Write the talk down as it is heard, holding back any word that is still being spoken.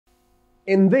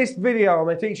In this video, I'm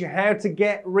going to teach you how to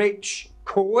get rich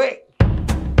quick.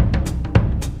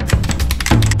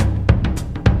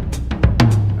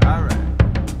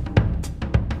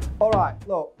 Alright,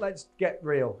 look, let's get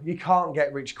real. You can't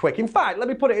get rich quick. In fact, let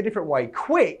me put it a different way.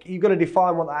 Quick, you've got to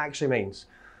define what that actually means.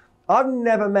 I've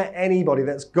never met anybody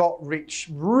that's got rich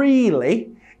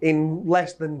really in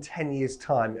less than 10 years'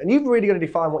 time. And you've really got to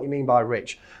define what you mean by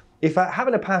rich. If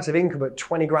having a passive income at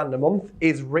 20 grand a month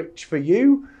is rich for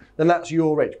you, then that's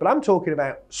your rich. But I'm talking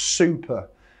about super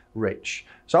rich.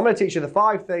 So I'm going to teach you the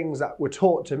 5 things that were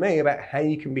taught to me about how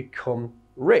you can become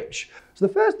rich. So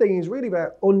the first thing is really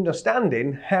about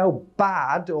understanding how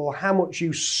bad or how much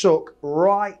you suck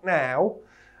right now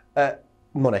at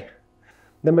money.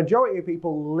 The majority of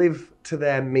people live to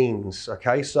their means,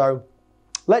 okay? So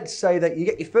let's say that you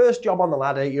get your first job on the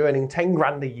ladder, you're earning 10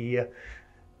 grand a year.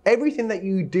 Everything that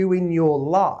you do in your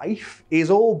life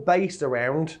is all based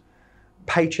around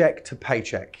paycheck to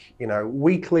paycheck, you know,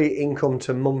 weekly income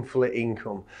to monthly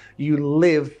income. You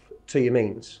live to your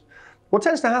means. What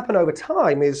tends to happen over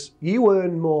time is you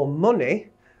earn more money,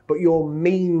 but your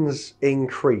means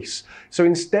increase. So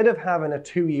instead of having a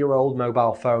 2-year-old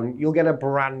mobile phone, you'll get a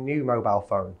brand new mobile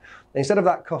phone. Instead of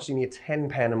that costing you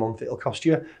 £10 a month, it'll cost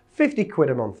you 50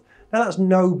 quid a month. Now that's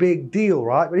no big deal,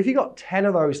 right? But if you got 10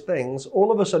 of those things, all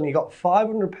of a sudden you got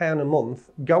 £500 a month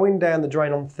going down the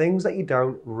drain on things that you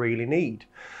don't really need.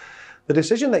 The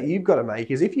decision that you've got to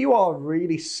make is if you are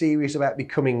really serious about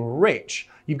becoming rich,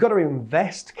 you've got to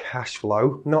invest cash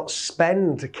flow, not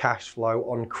spend cash flow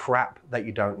on crap that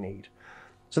you don't need.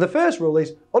 So the first rule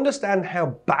is understand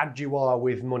how bad you are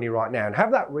with money right now and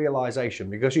have that realization,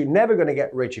 because you're never going to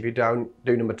get rich if you don't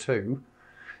do number 2,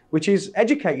 which is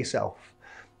educate yourself.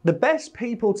 The best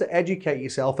people to educate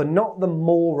yourself are not the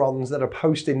morons that are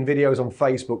posting videos on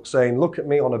Facebook saying, look at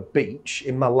me on a beach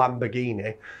in my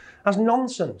Lamborghini. That's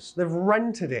nonsense. They've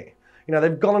rented it. You know,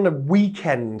 they've gone on a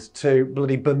weekend to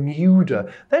bloody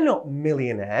Bermuda. They're not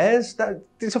millionaires.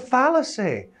 It's a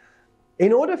fallacy.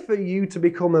 In order for you to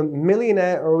become a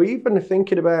millionaire or even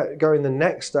thinking about going the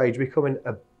next stage, becoming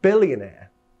a billionaire,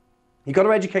 you've got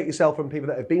to educate yourself from people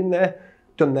that have been there,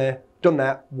 done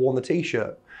that, worn the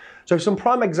t-shirt. So some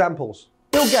prime examples.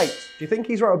 Bill Gates, do you think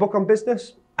he's wrote a book on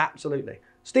business? Absolutely.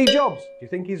 Steve Jobs, do you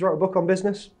think he's wrote a book on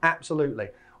business? Absolutely.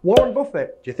 Warren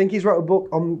Buffett, do you think he's wrote a book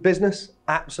on business?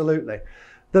 Absolutely.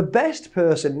 The best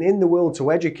person in the world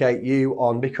to educate you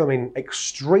on becoming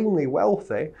extremely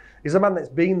wealthy is a man that's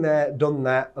been there, done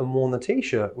that, and worn the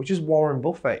t-shirt, which is Warren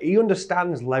Buffett. He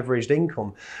understands leveraged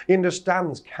income. He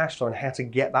understands cash flow and how to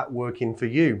get that working for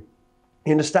you. He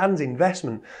understands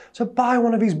investment. So buy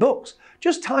one of his books.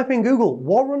 Just type in Google,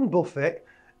 Warren Buffett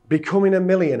becoming a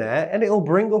millionaire, and it'll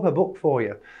bring up a book for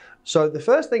you. So the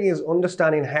first thing is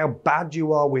understanding how bad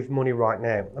you are with money right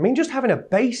now. I mean, just having a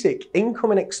basic income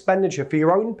and expenditure for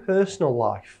your own personal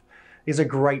life is a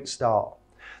great start.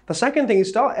 The second thing is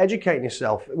start educating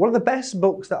yourself. One of the best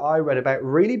books that I read about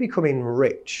really becoming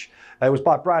rich was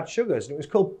by Brad Sugars, and it was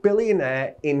called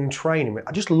Billionaire in Training.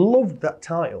 I just loved that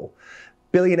title,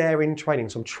 Billionaire in Training.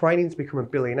 So I'm training to become a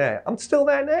billionaire. I'm still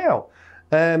there now.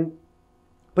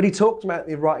 But he talked about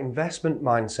the right investment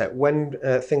mindset, when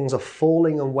things are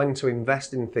falling and when to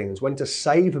invest in things, when to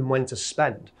save and when to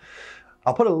spend.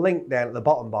 I'll put a link down at the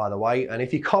bottom, by the way, and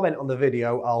if you comment on the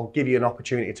video, I'll give you an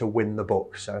opportunity to win the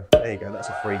book. So there you go, that's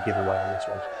a free giveaway on this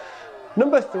one.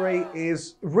 Number 3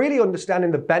 is really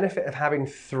understanding the benefit of having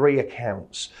 3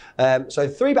 accounts. So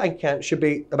 3 bank accounts should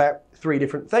be about 3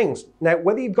 different things. Now,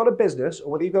 whether you've got a business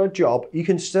or whether you've got a job, you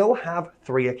can still have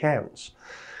 3 accounts.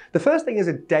 The first thing is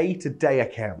a day-to-day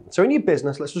account. So in your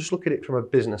business, let's just look at it from a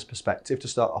business perspective to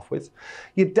start off with.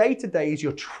 Your day-to-day is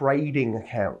your trading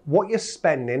account, what you're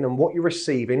spending and what you're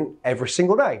receiving every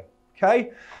single day,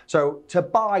 okay? So to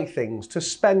buy things, to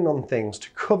spend on things, to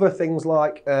cover things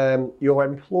like your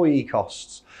employee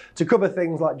costs, to cover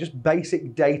things like just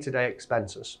basic day-to-day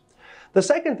expenses. The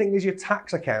second thing is your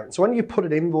tax account. So when you put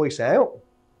an invoice out,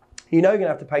 you know you're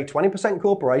going to have to pay 20%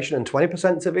 corporation and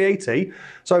 20% to VAT.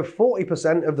 So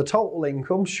 40% of the total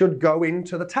income should go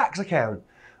into the tax account.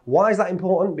 Why is that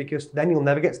important? Because then you'll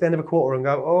never get to the end of a quarter and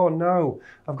go, oh no,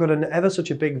 I've got an ever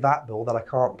such a big VAT bill that I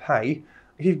can't pay.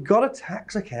 If you've got a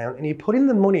tax account and you're putting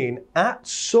the money in at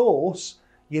source,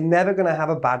 you're never going to have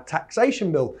a bad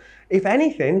taxation bill. If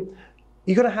anything,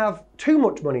 you're going to have too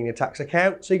much money in your tax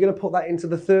account, so you're going to put that into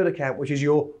the third account, which is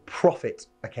your profit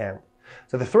account.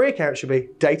 So the 3 accounts should be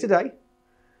day-to-day,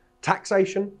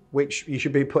 taxation, which you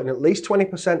should be putting at least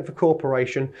 20% for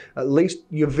corporation, at least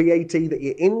your VAT that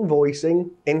you're invoicing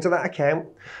into that account.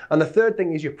 And the third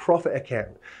thing is your profit account.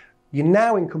 you're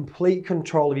now in complete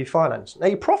control of your finance. Now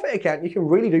your profit account, you can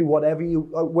really do whatever you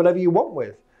want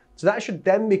with. So that should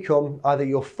then become either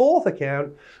your fourth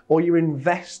account or your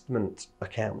investment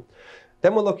account.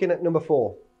 Then we're looking at number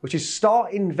 4, which is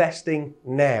start investing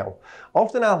now.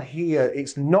 Often I'll hear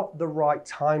it's not the right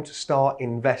time to start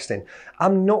investing.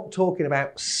 I'm not talking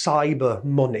about cyber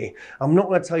money. I'm not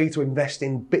going to tell you to invest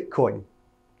in Bitcoin.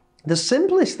 The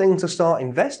simplest thing to start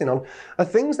investing on are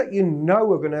things that you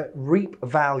know are going to reap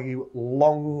value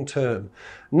long term.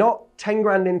 Not 10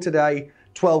 grand in today,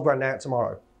 12 grand out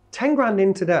tomorrow. 10 grand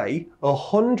in today,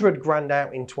 100 grand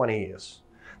out in 20 years.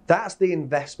 That's the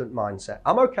investment mindset.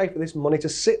 I'm okay for this money to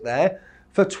sit there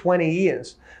for 20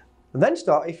 years. And then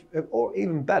start, or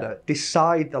even better,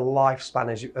 decide the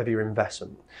lifespan of your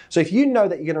investment. So if you know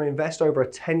that you're going to invest over a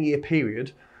 10-year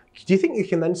period, do you think you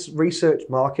can then research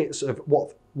markets of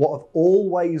what have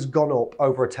always gone up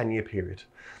over a 10-year period?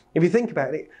 If you think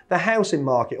about it, the housing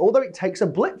market, although it takes a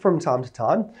blip from time to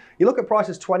time, you look at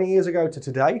prices 20 years ago to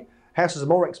today, houses are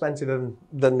more expensive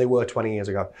than they were 20 years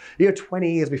ago. You go 20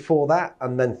 years before that,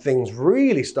 and then things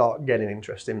really start getting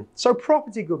interesting. So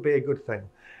property could be a good thing.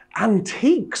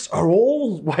 Antiques are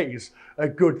always a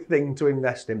good thing to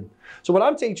invest in. So what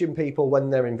I'm teaching people when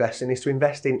they're investing is to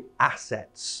invest in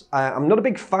assets. I'm not a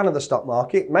big fan of the stock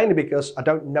market, mainly because I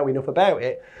don't know enough about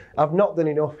it. I've not done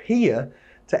enough here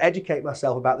to educate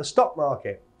myself about the stock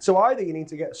market. So either you need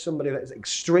to get somebody that's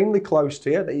extremely close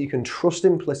to you, that you can trust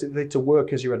implicitly to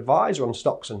work as your advisor on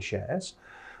stocks and shares,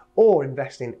 or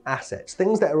invest in assets,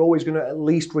 things that are always going to at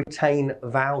least retain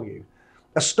value.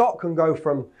 A stock can go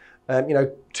from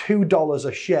 $2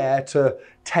 a share to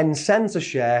 10 cents a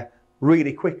share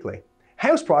really quickly.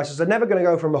 House prices are never going to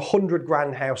go from 100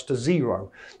 grand house to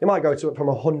 0. They might go to it from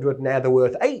 100, now they're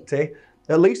worth 80.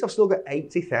 At least I've still got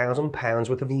 £80,000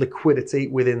 worth of liquidity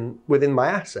within my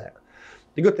asset.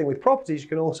 The good thing with properties, you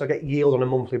can also get yield on a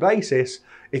monthly basis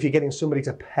if you're getting somebody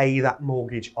to pay that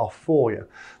mortgage off for you.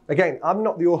 Again, I'm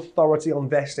not the authority on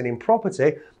investing in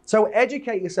property, so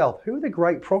educate yourself. Who are the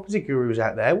great property gurus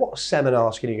out there? What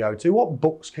seminars can you go to? What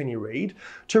books can you read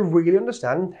to really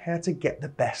understand how to get the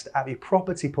best out of your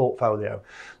property portfolio?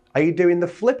 Are you doing the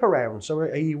flip around? So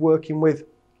are you working with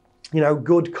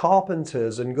good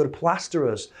carpenters and good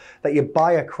plasterers that you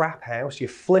buy a crap house, you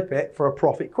flip it for a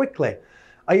profit quickly?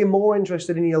 Are you more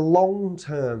interested in your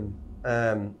long-term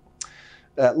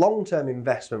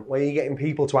investment where you're getting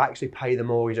people to actually pay the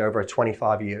mortgage over a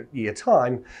 25-year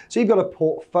time? So you've got a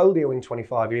portfolio in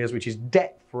 25 years which is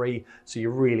debt-free, so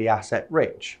you're really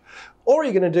asset-rich. Or are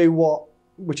you going to do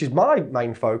which is my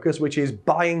main focus, which is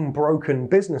buying broken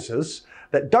businesses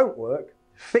that don't work,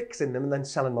 fixing them and then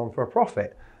selling them for a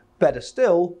profit? Better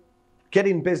still,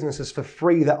 getting businesses for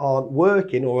free that aren't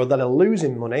working or that are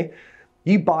losing money.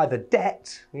 You buy the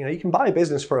debt, you can buy a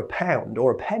business for £1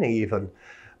 or a penny even.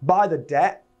 Buy the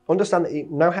debt, understand that you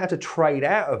know how to trade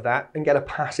out of that and get a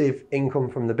passive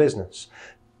income from the business.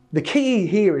 The key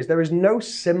here is there is no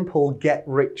simple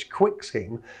get-rich-quick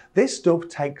scheme. This stuff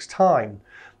takes time.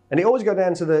 And it always goes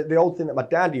down to the old thing that my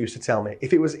dad used to tell me.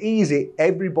 If it was easy,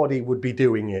 everybody would be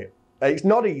doing it. It's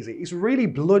not easy. It's really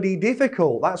bloody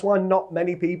difficult. That's why not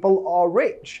many people are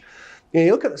rich.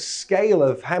 You look at the scale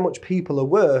of how much people are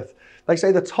worth. They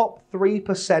say the top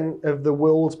 3% of the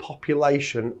world's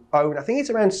population own, I think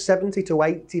it's around 70 to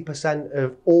 80%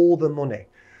 of all the money.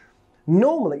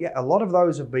 Normally, yeah, a lot of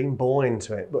those have been born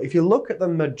into it. But if you look at the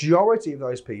majority of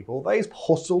those people, they've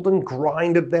hustled and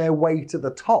grinded their way to the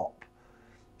top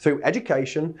through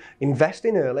education,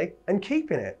 investing early and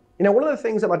keeping it. One of the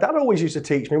things that my dad always used to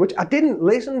teach me, which I didn't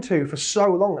listen to for so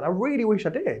long, and I really wish I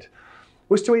did,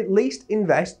 was to at least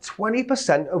invest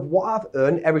 20% of what I've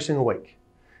earned every single week.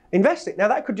 Invest it. Now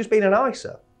that could just be in an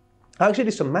ISA. I actually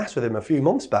did some maths with him a few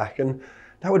months back, and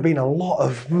that would have been a lot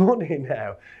of money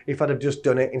now if I'd have just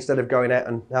done it instead of going out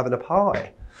and having a party.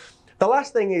 The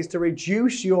last thing is to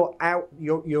reduce your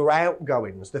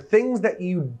outgoings, the things that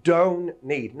you don't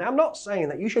need. Now I'm not saying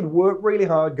that you should work really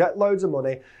hard, get loads of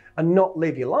money, and not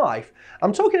live your life.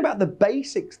 I'm talking about the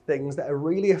basic things that are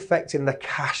really affecting the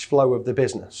cash flow of the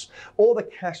business or the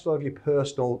cash flow of your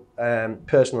personal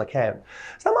account.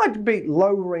 So that might be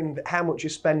lowering how much you're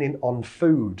spending on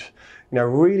food,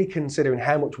 really considering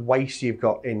how much waste you've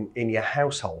got in your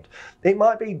household. It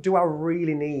might be, do I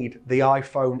really need the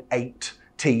iPhone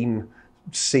 18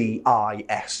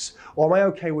 CIS? Or am I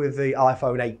okay with the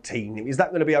iPhone 18? Is that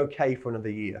going to be okay for another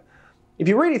year? If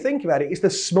you really think about it, it's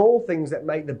the small things that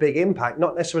make the big impact,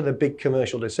 not necessarily the big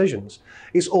commercial decisions.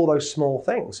 It's all those small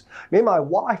things. Me and my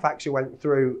wife actually went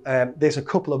through this a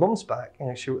couple of months back.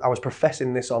 I was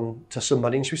professing this on to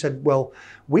somebody and she said, well,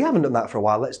 we haven't done that for a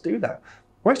while, let's do that.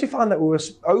 we actually found that we were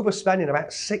overspending about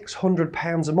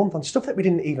 £600 a month on stuff that we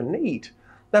didn't even need.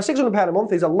 Now, £600 a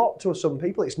month is a lot to some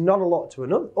people. It's not a lot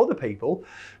to other people,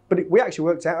 but we actually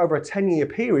worked out over a 10-year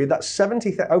period that's over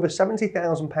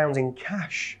 £70,000 in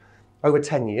cash over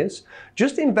 10 years.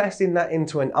 Just investing that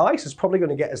into an ISA is probably going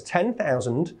to get us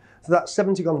 10,000, so that's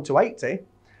 70 gone to 80.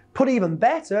 Put even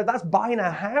better, that's buying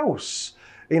a house,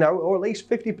 you know, or at least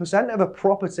 50% of a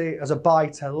property as a buy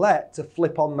to let to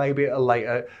flip on maybe at a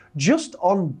later, just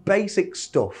on basic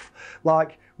stuff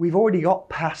like we've already got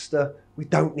pasta, we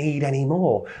don't need any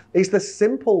more. It's the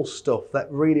simple stuff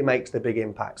that really makes the big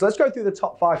impact. So let's go through the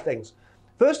top 5 things.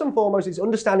 First and foremost is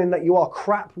understanding that you are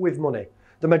crap with money.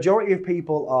 The majority of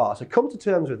people are, so come to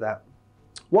terms with that.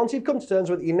 Once you've come to terms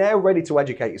with it, you're now ready to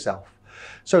educate yourself.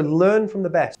 So learn from the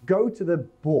best. Go to the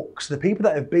books, the people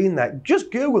that have been there.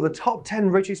 Just Google the top 10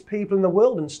 richest people in the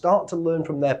world and start to learn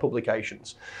from their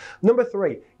publications. Number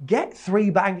 3, get 3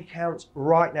 bank accounts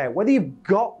right now. Whether you've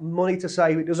got money to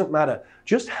save, it doesn't matter.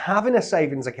 Just having a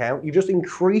savings account, you just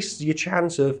increase your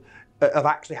chance of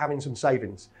actually having some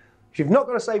savings. If you've not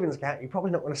got a savings account, you're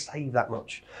probably not going to save that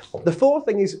much. The 4th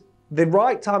thing is the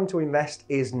right time to invest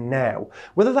is now.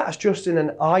 Whether that's just in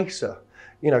an ISA,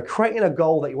 you know, creating a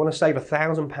goal that you want to save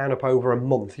 £1,000 up over a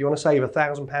month, you want to save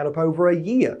 £1,000 up over a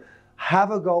year,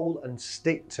 have a goal and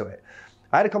stick to it.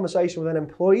 I had a conversation with an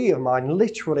employee of mine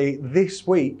literally this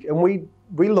week, and we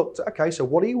looked at, okay, so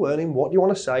what are you earning? What do you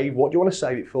want to save? What do you want to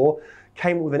save it for?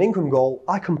 Came up with an income goal.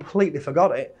 I completely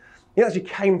forgot it. He actually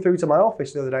came through to my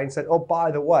office the other day and said, oh, by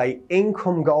the way,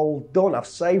 income goal done. I've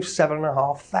saved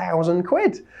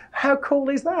 £7,500. How cool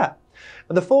is that?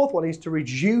 And the 4th one is to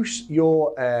reduce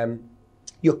your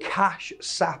cash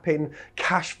sapping,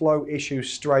 cash flow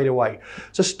issues straight away.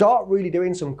 So start really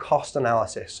doing some cost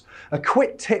analysis. A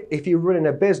quick tip if you're running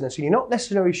a business and you're not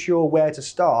necessarily sure where to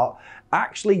start,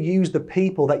 actually use the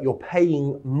people that you're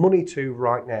paying money to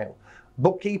right now.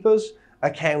 Bookkeepers,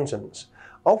 accountants.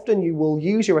 Often you will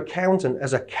use your accountant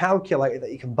as a calculator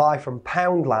that you can buy from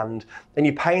Poundland and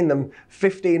you're paying them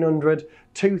 $1,500,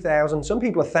 $2,000, some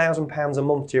people £1,000 a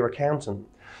month to your accountant.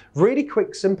 Really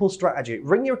quick, simple strategy.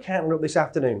 Ring your accountant up this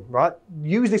afternoon, right?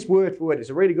 Use this word for word. It's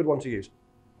a really good one to use.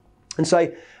 And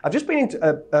say, I've just been into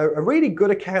a really good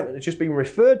accountant that's just been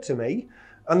referred to me,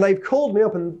 and they've called me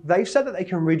up and they've said that they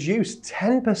can reduce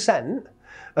 10%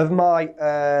 of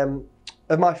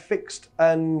my fixed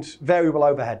and variable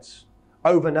overheads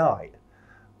overnight.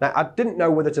 Now, I didn't know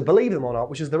whether to believe them or not,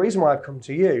 which is the reason why I've come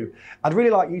to you. I'd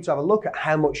really like you to have a look at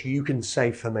how much you can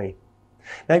save for me.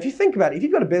 Now, if you think about it, if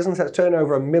you've got a business that's turned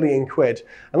over £1 million,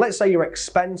 and let's say your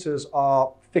expenses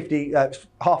are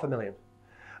 £500,000,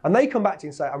 and they come back to you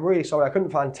and say, I'm really sorry, I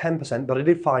couldn't find 10%, but I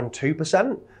did find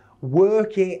 2%,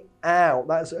 work it out.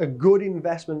 That's a good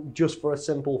investment just for a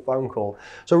simple phone call.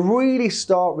 So really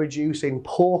start reducing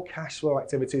poor cash flow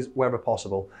activities wherever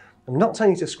possible. I'm not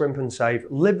telling you to scrimp and save,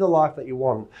 live the life that you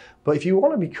want, but if you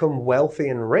want to become wealthy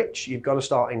and rich, you've got to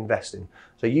start investing.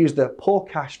 So use the poor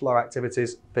cash flow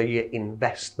activities for your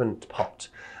investment pot.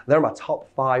 They're my top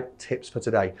 5 tips for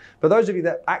today. For those of you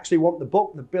that actually want the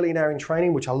book, The Billionaire in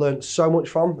Training, which I learned so much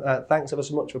from, thanks ever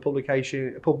so much for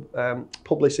publishing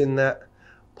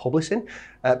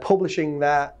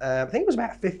that, I think it was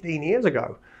about 15 years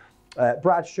ago.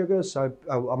 Brad Sugars, so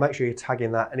I'll make sure you're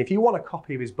tagging that. And if you want a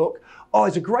copy of his book, oh,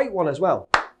 it's a great one as well.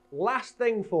 Last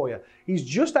thing for you, he's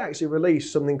just actually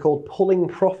released something called Pulling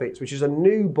Profits, which is a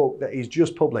new book that he's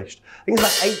just published. I think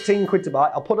it's about 18 quid to buy.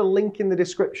 I'll put a link in the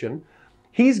description.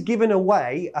 He's given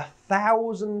away a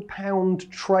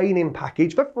 £1,000 training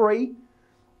package for free,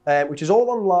 which is all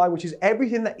online, which is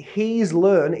everything that he's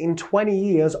learned in 20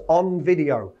 years on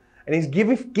video. And he's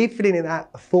gifting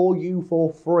that for you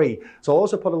for free. So I'll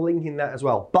also put a link in that as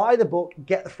well. Buy the book,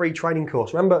 get the free training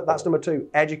course. Remember, that's number 2,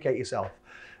 educate yourself.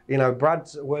 You know,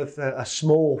 Brad's worth a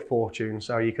small fortune,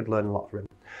 so you could learn a lot from him.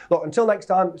 Look, until next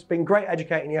time, it's been great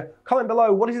educating you. Comment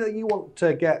below, what is it that you want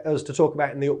to get us to talk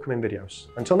about in the upcoming videos?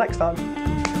 Until next time.